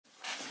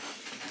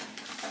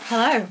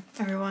Hello,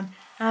 everyone.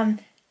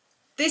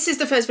 This is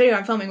the first video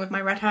I'm filming with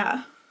my red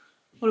hair.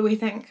 What do we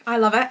think? I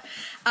love it.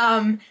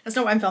 That's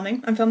not what I'm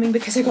filming. I'm filming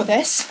because I got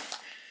this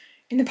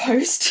in the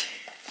post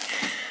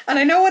and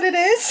I know what it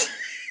is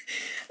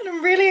and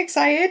I'm really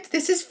excited.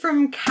 This is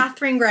from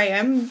Katherine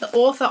Graham, the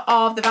author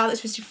of The Vow That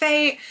Twisted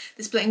Fate,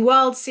 the Splitting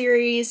Worlds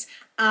series,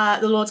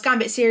 the Lord's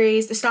Gambit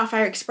series, the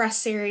Starfire Express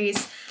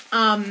series,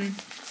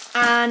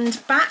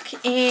 and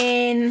back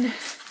in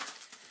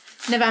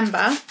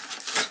November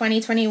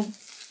 2022,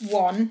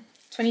 not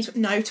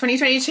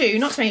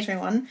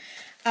 2021,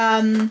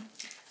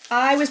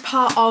 I was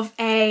part of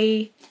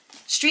a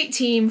street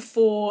team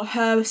for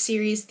her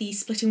series, the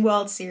Splitting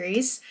Worlds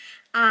series,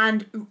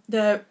 and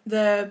the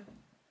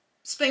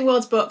Splitting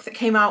Worlds book that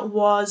came out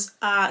was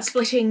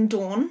Splitting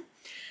Dawn,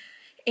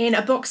 in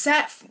a box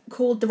set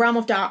called The Realm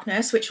of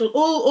Darkness, which will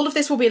all of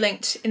this will be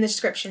linked in the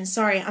description.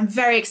 Sorry, I'm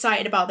very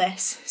excited about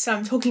this, so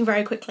I'm talking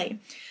very quickly.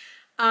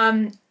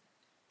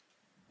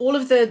 All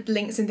of the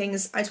links and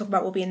things I talk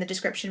about will be in the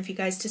description for you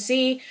guys to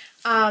see.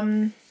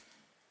 But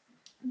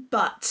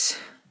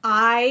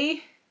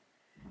I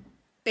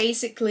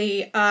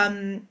basically,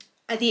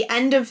 at the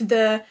end of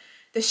the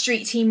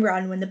street team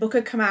run, when the book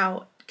had come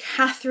out,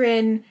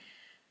 Katherine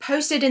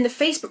posted in the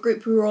Facebook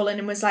group we were all in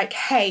and was like,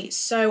 hey,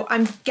 so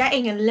I'm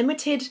getting a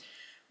limited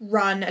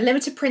run, a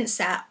limited print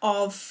set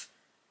of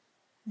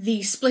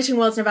the Splitting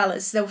Worlds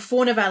novellas. There were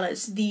 4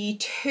 novellas. The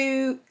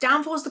 2,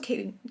 Downfall's the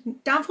Queen,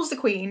 Downfall's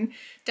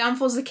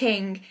the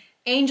King,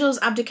 Angel's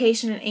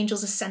Abdication and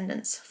Angel's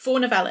Ascendance. 4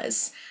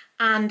 novellas.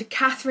 And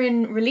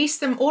Katherine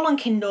released them all on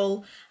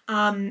Kindle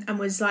and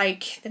was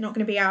like, they're not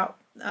going to be out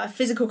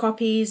physical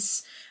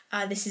copies,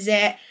 this is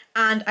it.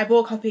 And I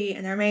bought a copy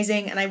and they're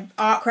amazing, and I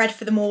arc read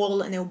for them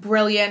all and they were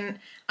brilliant.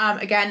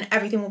 Again,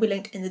 everything will be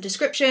linked in the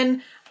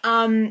description.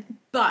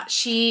 But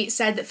she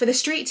said that for the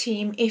street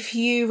team, if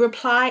you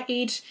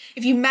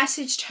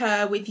messaged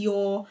her with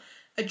your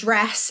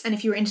address and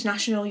if you were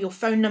international, your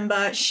phone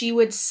number, she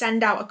would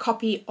send out a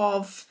copy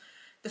of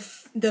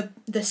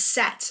the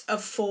set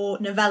of 4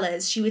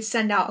 novellas. She would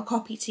send out a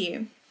copy to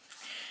you.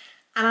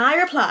 And I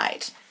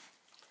replied,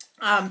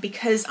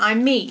 because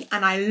I'm me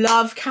and I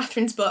love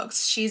Katherine's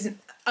books. She's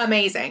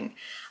amazing.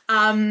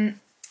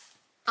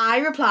 I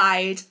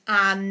replied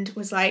and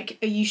was like,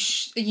 are you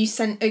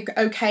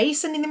okay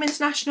sending them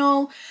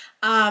international?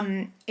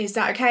 Is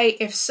that okay?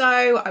 If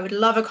so, I would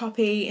love a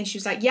copy. And she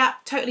was like, yeah,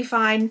 totally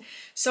fine.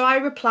 So I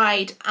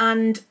replied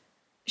and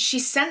she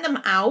sent them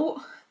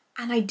out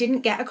and I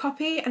didn't get a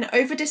copy. And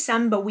over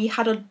December, we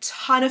had a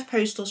ton of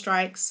postal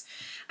strikes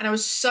and I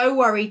was so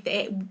worried that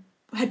it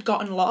had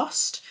gotten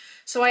lost.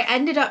 So I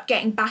ended up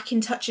getting back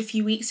in touch a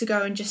few weeks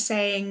ago and just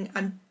saying,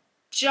 I'm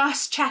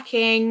just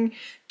checking,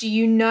 do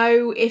you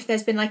know if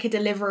there's been like a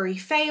delivery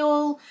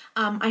fail?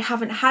 I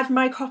haven't had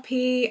my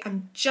copy,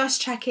 I'm just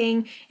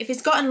checking. If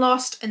it's gotten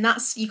lost and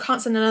you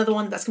can't send another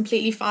one, that's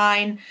completely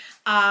fine.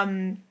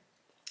 And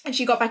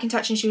she got back in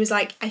touch and she was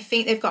like, I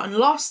think they've gotten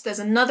lost. There's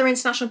another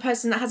international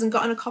person that hasn't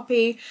gotten a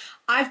copy.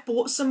 I've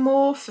bought some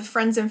more for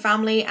friends and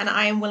family and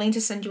I am willing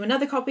to send you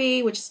another copy,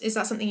 is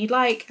that something you'd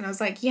like? And I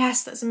was like,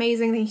 yes, that's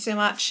amazing, thank you so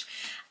much.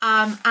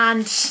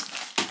 And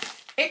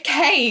it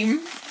came.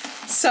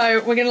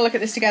 So we're gonna look at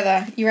this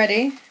together. You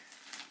ready?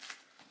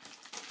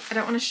 I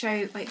don't want to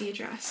show like the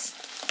address.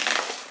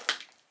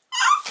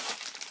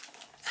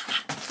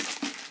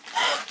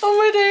 Oh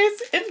my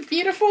days, it's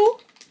beautiful.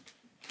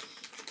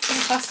 In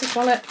a plastic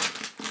wallet.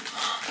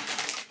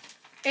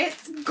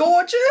 It's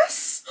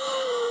gorgeous.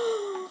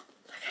 Look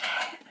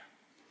at it.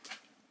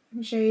 Let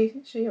me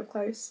show you up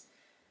close.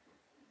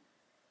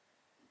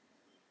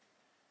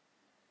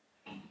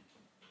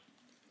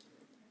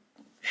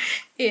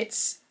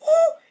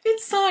 It's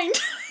signed.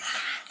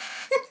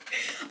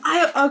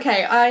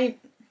 I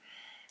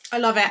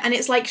love it, and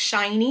it's like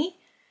shiny.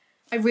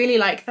 I really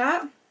like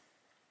that.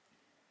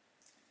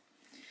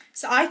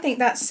 So I think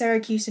that's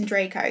Syracuse and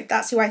Draco.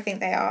 That's who I think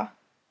they are.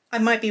 I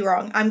might be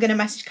wrong. I'm gonna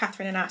message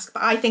Katherine and ask,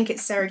 but I think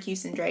it's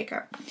Syracuse and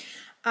Draco.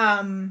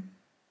 And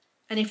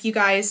if you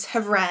guys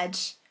have read,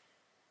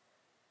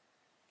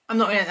 I'm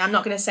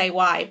not gonna say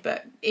why,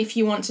 but if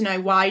you want to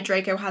know why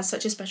Draco has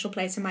such a special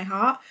place in my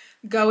heart,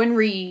 go and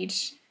read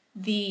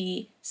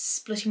the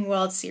Splitting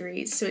Worlds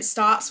series. So it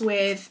starts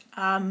with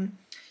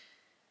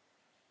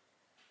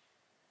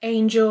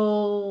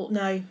Angel's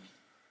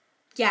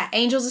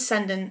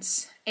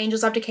Ascendance,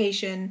 Angel's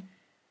Abdication,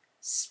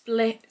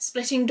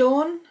 Splitting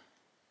Dawn,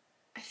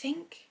 I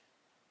think,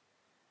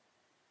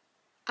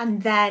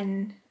 and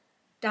then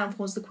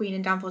Downfall's the Queen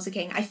and Downfall's the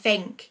King. I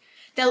think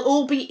they'll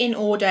all be in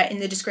order in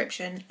the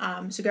description,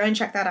 so go and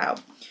check that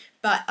out.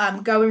 But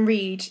go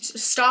and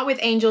start with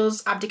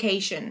Angel's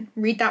Abdication.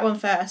 Read that one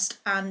first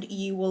and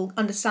you will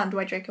understand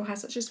why Draco has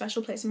such a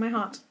special place in my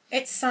heart.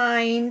 It's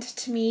signed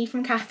to me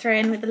from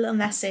Katherine with a little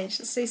message.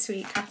 That's so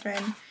sweet,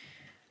 Katherine.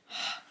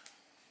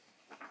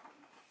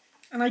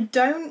 And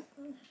and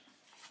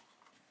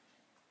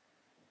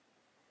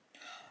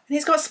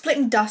it's got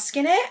Splitting Dusk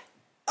in it.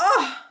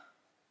 Oh!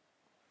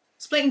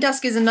 Splitting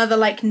Dusk is another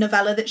like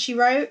novella that she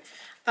wrote.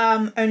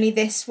 Only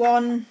this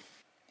one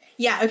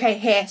Yeah, okay,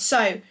 here.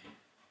 So,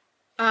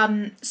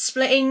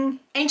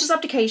 splitting Angel's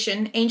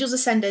Abdication, Angel's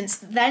Ascendance,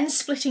 then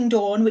Splitting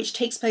Dawn, which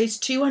takes place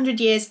 200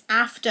 years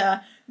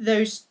after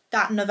those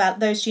two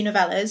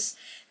novellas.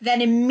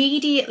 Then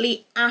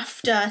immediately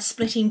after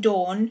Splitting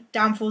Dawn,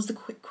 Down Falls the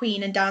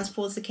Queen and Down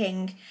Falls the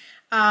King,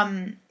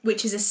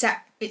 which is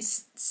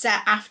it's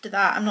set after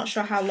that. I'm not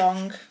sure how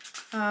long.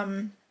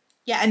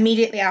 Yeah,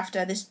 immediately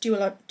after. This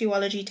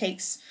duology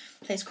takes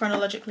place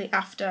chronologically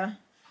after.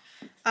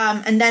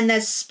 And then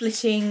there's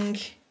Splitting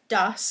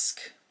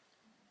Dusk,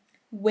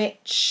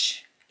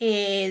 which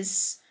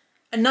is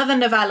another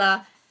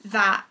novella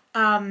that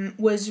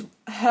was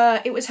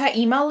her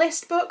email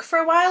list book for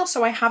a while,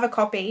 so I have a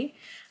copy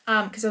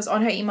because I was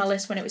on her email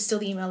list when it was still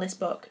the email list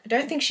book. I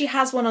don't think she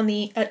has one on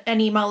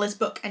an email list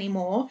book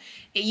anymore.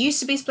 It used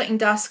to be Splitting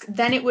Dusk,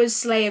 then it was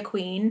Slayer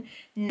Queen.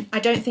 I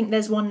don't think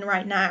there's one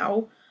right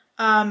now.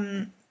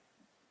 But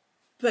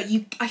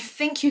I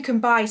think you can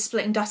buy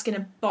Splitting Dusk in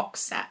a box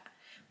set,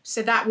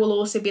 so that will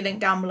also be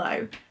linked down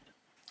below.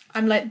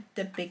 I'm like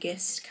the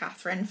biggest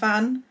Katherine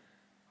fan.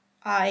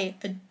 I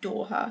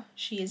adore her.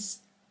 She is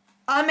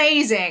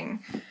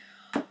amazing.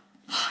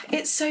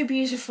 It's so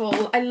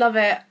beautiful. I love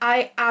it.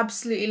 I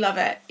absolutely love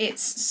it.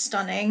 It's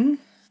stunning.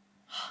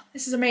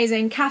 This is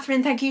amazing.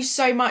 Katherine, thank you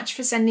so much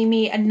for sending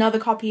me another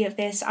copy of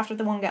this after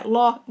the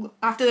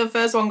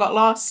first one got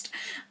lost.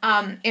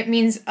 It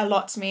means a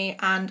lot to me,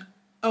 and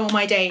oh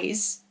my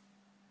days.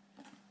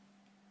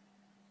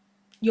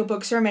 Your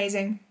books are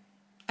amazing.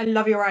 I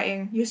love your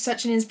writing. You're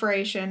such an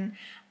inspiration,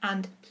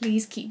 and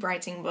please keep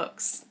writing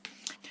books.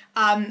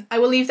 I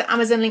will leave the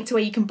Amazon link to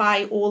where you can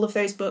buy all of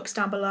those books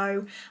down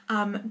below.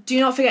 Do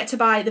not forget to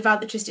buy The Vow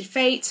That Twisted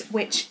Fate,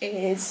 which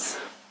is...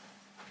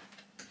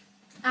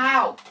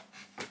 Ow!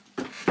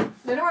 I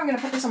don't know where I'm going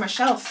to put this on my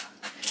shelf.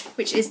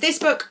 Which is this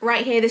book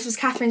right here. This was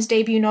Katherine's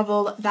debut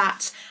novel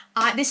that...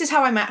 this is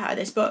how I met her,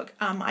 this book.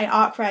 I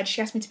ARC read.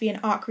 She asked me to be an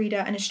ARC reader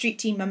and a street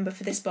team member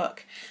for this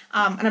book.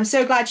 And I'm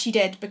so glad she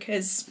did,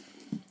 because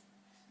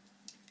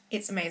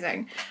it's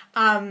amazing.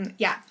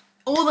 Yeah.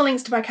 All the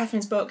links to buy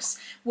Katherine's books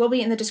will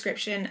be in the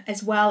description,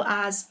 as well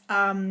as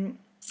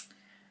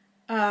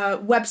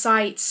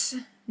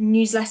website,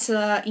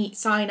 newsletter,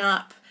 sign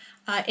up,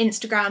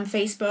 Instagram,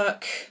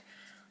 Facebook,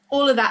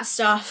 all of that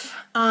stuff.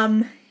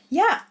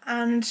 Yeah,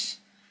 and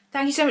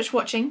thank you so much for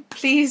watching.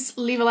 Please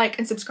leave a like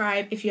and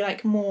subscribe if you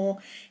like more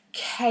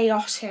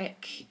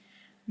chaotic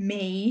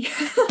me.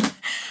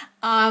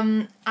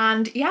 And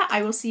yeah,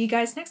 I will see you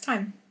guys next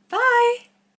time. Bye!